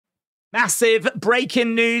Massive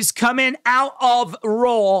breaking news coming out of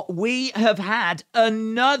Raw. We have had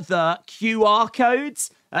another QR code.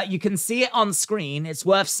 You can see it on screen. It's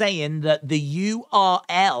worth saying that the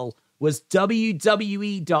URL was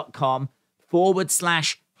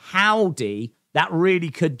www.com/howdy. That really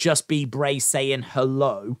could just be Bray saying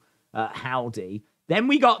hello, howdy. Then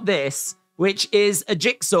we got this, which is a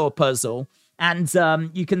jigsaw puzzle. And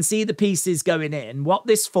you can see the pieces going in. What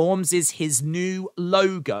this forms is his new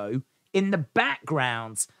logo. In the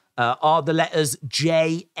background are the letters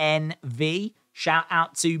JNV. Shout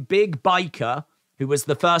out to Big Biker, who was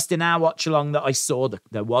the first in our watch along that I saw.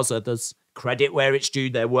 There was others. Credit where it's due.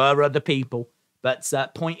 There were other people. But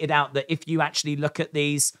pointed out that if you actually look at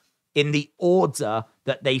these in the order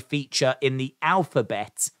that they feature in the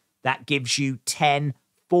alphabet, that gives you 10,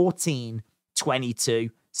 14, 22.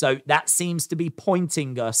 So that seems to be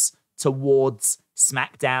pointing us towards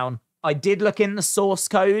SmackDown. I did look in the source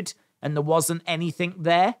code and there wasn't anything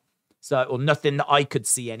there. Or nothing that I could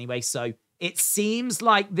see anyway. So it seems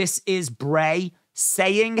like this is Bray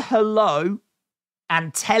saying hello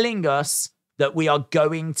and telling us that we are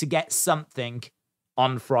going to get something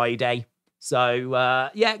on Friday. So,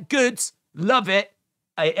 yeah, good. Love it.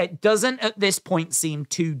 It doesn't at this point seem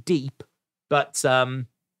too deep, but a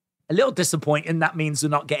little disappointing. That means we're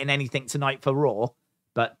not getting anything tonight for Raw,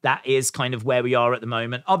 but that is kind of where we are at the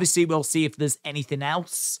moment. Obviously, we'll see if there's anything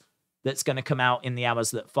else that's going to come out in the hours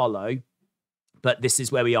that follow, but this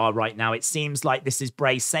is where we are right now. It seems like this is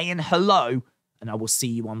Bray saying hello, and I will see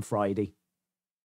you on Friday.